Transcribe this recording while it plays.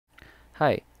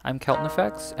Hi, I'm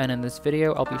KeltonFX, and in this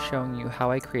video I'll be showing you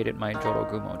how I created my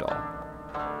Jorōgumo doll.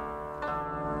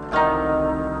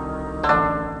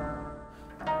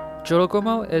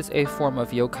 Jorōgumo is a form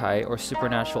of yokai, or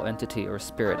supernatural entity or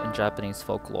spirit in Japanese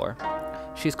folklore.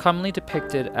 She's commonly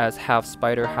depicted as half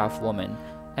spider, half woman,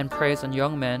 and preys on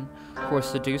young men who are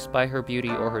seduced by her beauty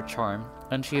or her charm,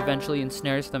 and she eventually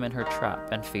ensnares them in her trap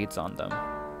and feeds on them.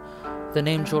 The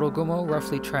name Jorōgumo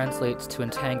roughly translates to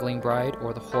entangling bride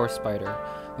or the whore spider,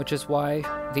 which is why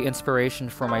the inspiration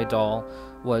for my doll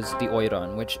was the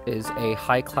Oiran, which is a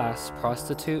high-class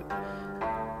prostitute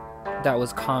that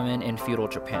was common in feudal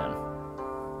Japan.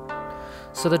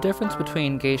 So the difference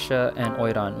between geisha and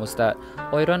Oiran was that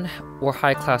Oiran were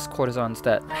high-class courtesans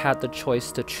that had the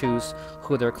choice to choose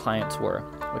who their clients were,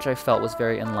 which I felt was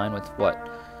very in line with what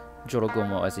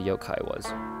Jorōgumo as a yokai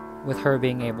was, with her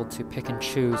being able to pick and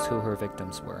choose who her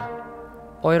victims were.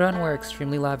 Oiran wear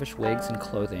extremely lavish wigs and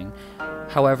clothing.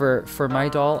 However, for my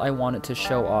doll, I wanted to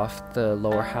show off the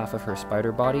lower half of her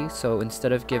spider body, so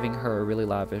instead of giving her a really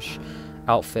lavish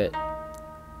outfit,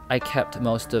 I kept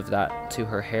most of that to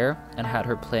her hair and had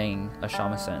her playing a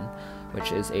shamisen,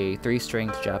 which is a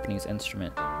 3-stringed Japanese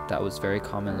instrument that was very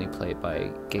commonly played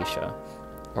by geisha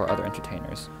or other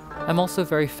entertainers. I'm also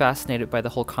very fascinated by the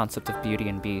whole concept of Beauty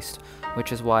and Beast,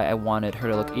 which is why I wanted her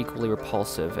to look equally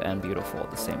repulsive and beautiful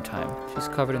at the same time. She's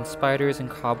covered in spiders and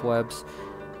cobwebs,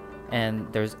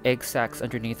 and there's egg sacs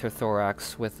underneath her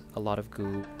thorax with a lot of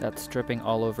goo that's dripping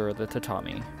all over the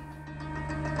tatami.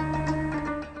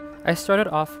 I started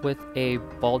off with a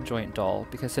ball joint doll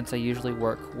because since I usually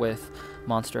work with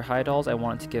Monster High dolls, I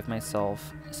wanted to give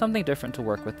myself something different to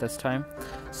work with this time.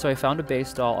 So I found a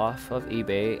base doll off of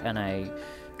eBay and I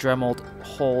dremeled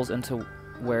holes into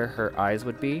where her eyes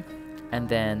would be and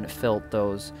then filled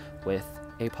those with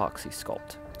epoxy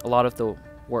sculpt. A lot of the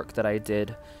work that I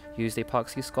did used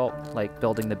epoxy sculpt, like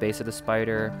building the base of the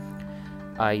spider.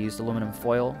 I used aluminum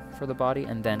foil for the body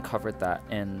and then covered that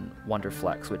in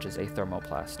Wonderflex, which is a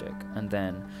thermoplastic, and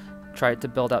then tried to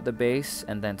build out the base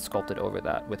and then sculpted over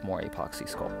that with more epoxy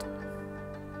sculpt.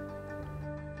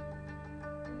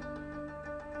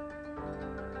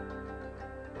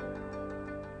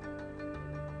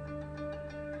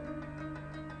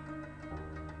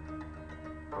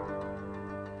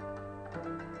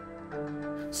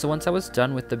 So once I was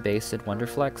done with the base in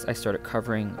Wonderflex, I started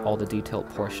covering all the detailed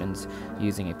portions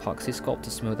using epoxy sculpt to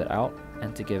smooth it out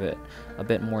and to give it a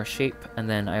bit more shape, and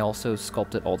then I also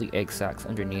sculpted all the egg sacs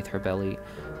underneath her belly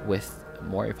with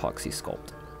more epoxy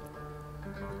sculpt.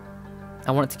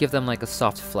 I wanted to give them like a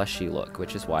soft fleshy look,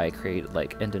 which is why I created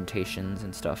like indentations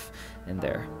and stuff in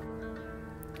there.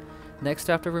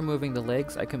 Next, after removing the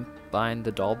legs, I combined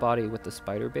the doll body with the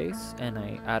spider base and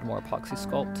I add more epoxy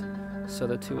sculpt so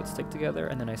the two would stick together,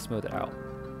 and then I smooth it out.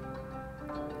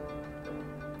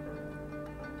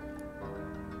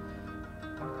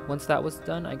 Once that was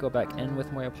done, I go back in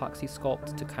with more epoxy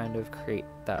sculpt to kind of create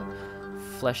that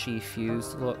fleshy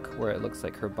fused look where it looks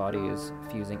like her body is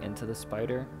fusing into the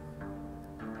spider.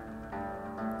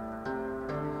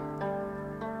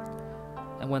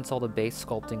 And once all the base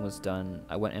sculpting was done,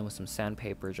 I went in with some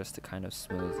sandpaper just to kind of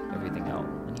smooth everything out.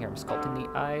 And here I'm sculpting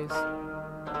the eyes,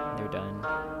 and they're done.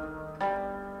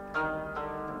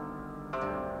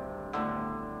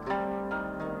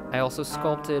 I also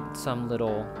sculpted some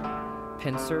little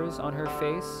pincers on her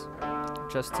face,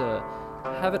 just to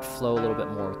have it flow a little bit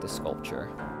more with the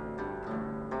sculpture.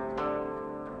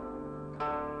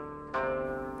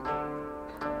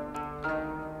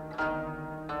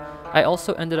 I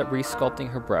also ended up re-sculpting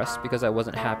her breasts because I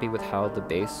wasn't happy with how the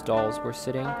base dolls were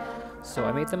sitting, so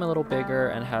I made them a little bigger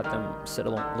and had them sit a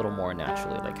little more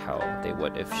naturally, like how they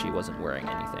would if she wasn't wearing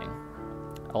anything.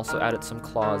 I also added some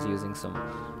claws using some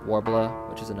Warbla,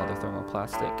 which is another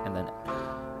thermoplastic, and then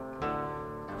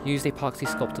used epoxy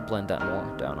sculpt to blend that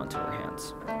more down onto her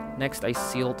hands. Next, I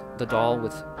sealed the doll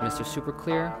with Mr. Super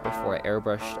Clear before I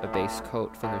airbrushed a base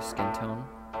coat for her skin tone.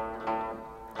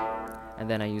 And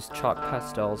then I used chalk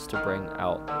pastels to bring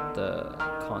out the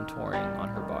contouring on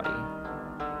her body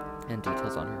and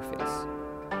details on her face.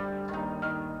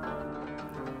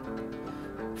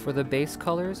 For the base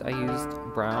colors, I used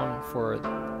brown for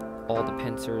all the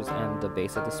pincers and the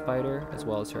base of the spider, as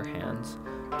well as her hands,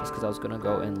 just because I was going to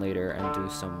go in later and do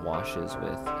some washes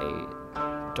with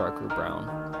a darker brown.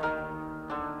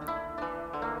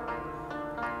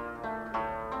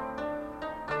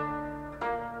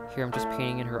 Here I'm just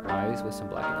painting in her eyes with some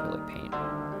black acrylic paint.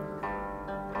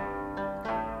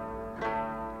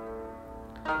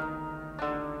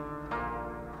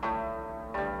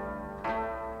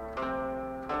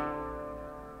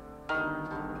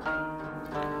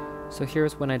 So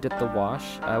here's when I did the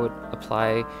wash. I would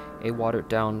apply a watered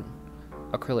down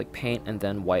acrylic paint and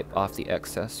then wipe off the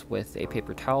excess with a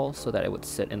paper towel so that it would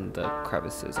sit in the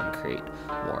crevices and create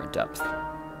more depth.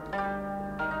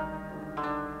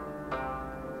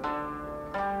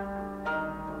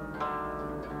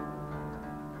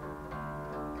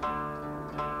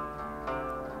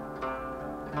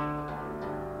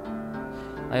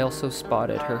 I also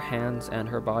spotted her hands and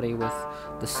her body with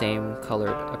the same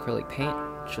colored acrylic paint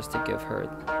just to give her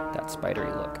that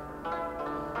spidery look.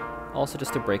 Also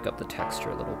just to break up the texture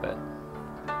a little bit.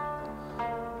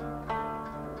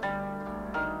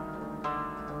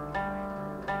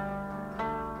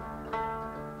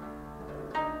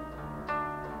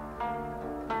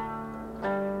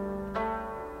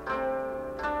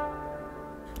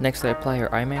 Next I apply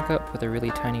her eye makeup with a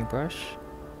really tiny brush.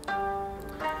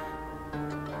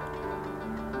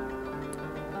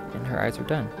 Her eyes are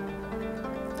done.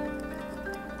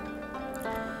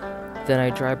 Then I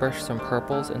dry brush some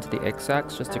purples into the egg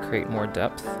sacs just to create more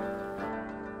depth.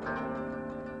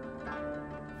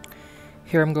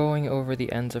 Here I'm going over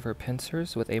the ends of her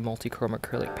pincers with a multi-chrome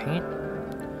acrylic paint,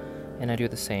 and I do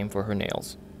the same for her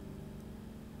nails.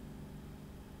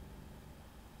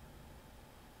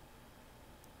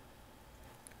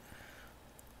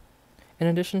 In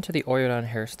addition to the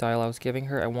Oiran hairstyle I was giving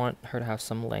her, I want her to have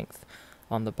some length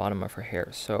on the bottom of her hair,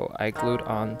 so I glued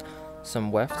on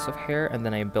some wefts of hair and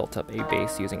then I built up a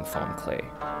base using foam clay.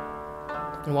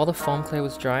 And while the foam clay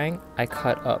was drying, I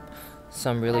cut up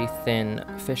some really thin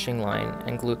fishing line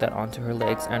and glued that onto her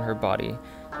legs and her body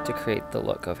to create the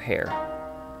look of hair.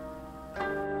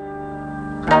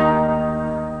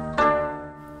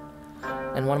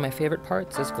 And one of my favorite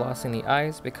parts is glossing the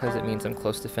eyes because it means I'm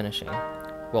close to finishing.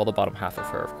 Well, the bottom half of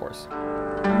her, of course.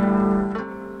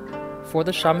 For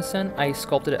the shamisen, I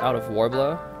sculpted it out of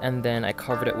warbler, and then I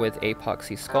covered it with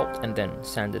epoxy sculpt, and then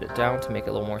sanded it down to make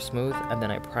it a little more smooth, and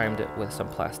then I primed it with some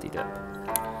plasti dip.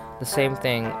 The same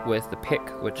thing with the pick,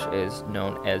 which is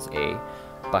known as a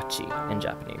bachi in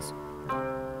Japanese.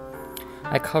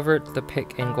 I covered the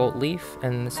pick in gold leaf,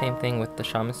 and the same thing with the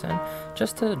shamisen,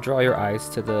 just to draw your eyes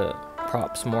to the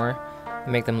props more,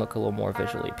 and make them look a little more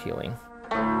visually appealing.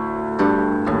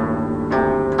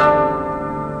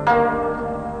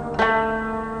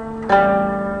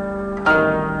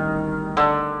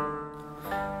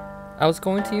 I was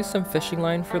going to use some fishing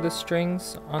line for the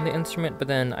strings on the instrument, but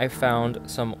then I found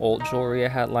some old jewelry I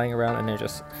had lying around and I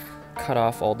just cut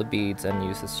off all the beads and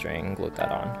used the string and glued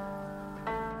that on.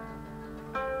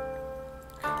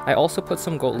 I also put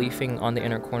some gold leafing on the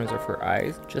inner corners of her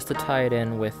eyes just to tie it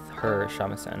in with her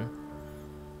shamisen.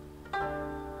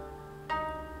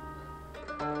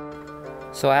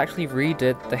 So I actually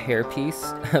redid the hair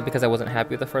piece because I wasn't happy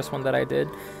with the first one that I did.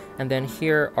 And then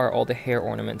here are all the hair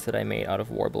ornaments that I made out of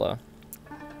warbler,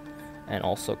 and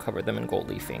also covered them in gold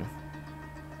leafing.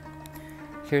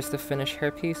 Here's the finished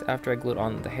hairpiece after I glued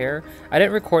on the hair. I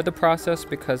didn't record the process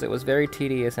because it was very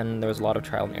tedious and there was a lot of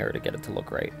trial and error to get it to look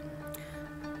right.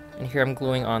 And here I'm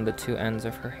gluing on the two ends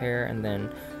of her hair and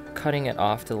then cutting it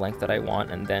off to the length that I want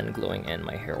and then gluing in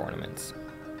my hair ornaments.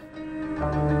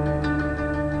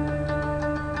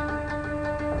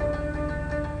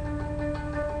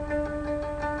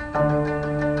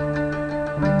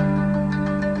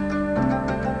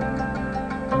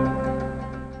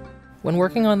 When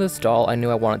working on this doll, I knew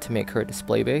I wanted to make her a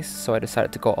display base, so I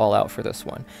decided to go all out for this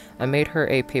one. I made her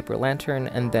a paper lantern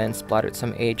and then splattered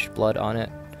some aged blood on it.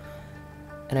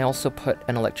 And I also put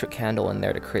an electric candle in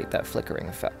there to create that flickering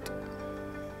effect.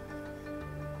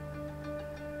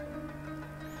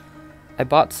 I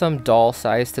bought some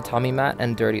doll-sized tatami mat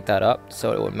and dirtied that up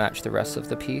so it would match the rest of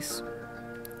the piece,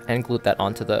 and glued that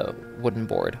onto the wooden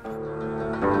board.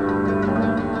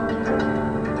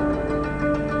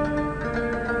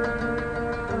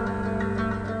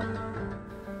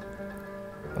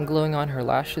 I'm gluing on her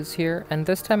lashes here, and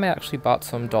this time I actually bought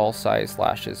some doll-sized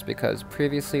lashes because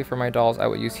previously for my dolls I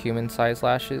would use human-sized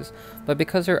lashes, but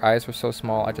because her eyes were so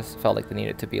small I just felt like they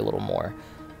needed to be a little more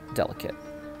delicate.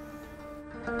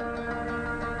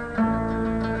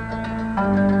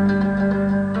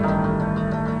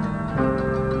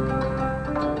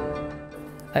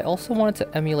 I also wanted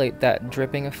to emulate that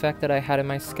dripping effect that I had in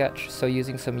my sketch, so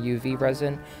using some UV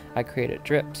resin, I created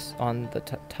drips on the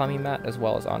tatami mat as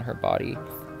well as on her body,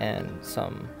 and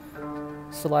some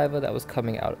saliva that was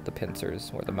coming out of the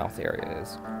pincers where the mouth area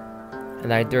is.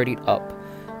 And I dirtied up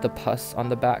the pus on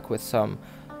the back with some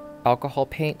alcohol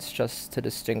paints just to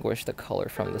distinguish the color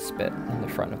from the spit in the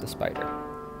front of the spider.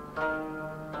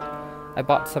 I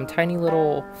bought some tiny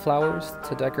little flowers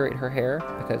to decorate her hair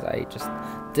because I just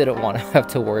didn't want to have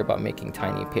to worry about making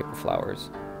tiny paper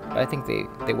flowers. but I think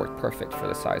they work perfect for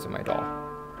the size of my doll.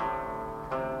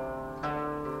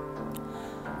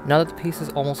 Now that the piece is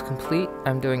almost complete,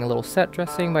 I'm doing a little set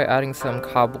dressing by adding some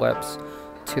cobwebs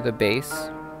to the base.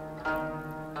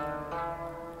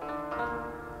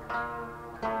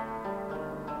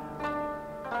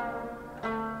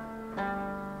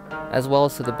 As well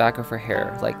as to the back of her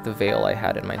hair, like the veil I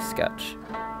had in my sketch.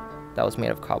 That was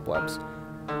made of cobwebs.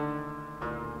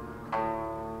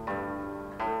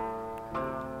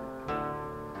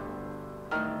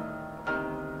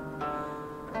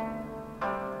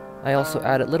 I also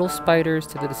added little spiders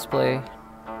to the display.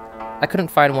 I couldn't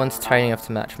find ones tiny enough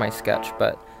to match my sketch,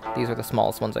 but these are the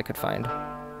smallest ones I could find.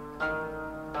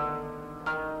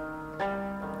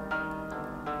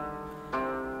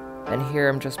 And here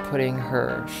I'm just putting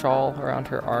her shawl around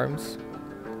her arms.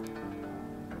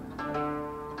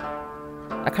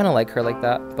 I kind of like her like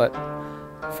that, but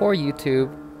for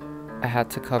YouTube, I had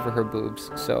to cover her boobs,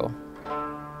 so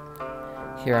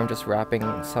here I'm just wrapping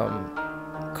some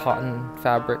cotton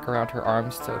fabric around her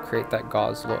arms to create that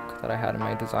gauze look that I had in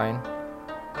my design.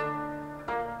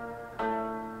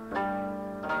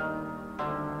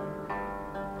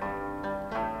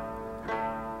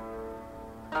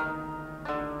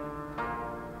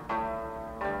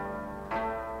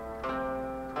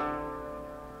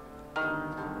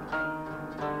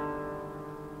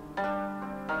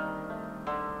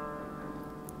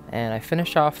 And I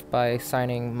finish off by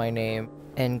signing my name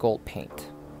in gold paint.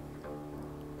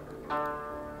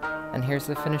 And here's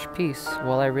the finished piece.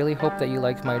 Well, I really hope that you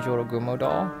liked my Jorōgumo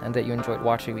doll and that you enjoyed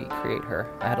watching me create her.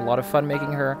 I had a lot of fun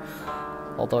making her,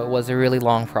 although it was a really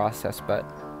long process, but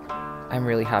I'm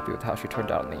really happy with how she turned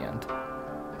out in the end.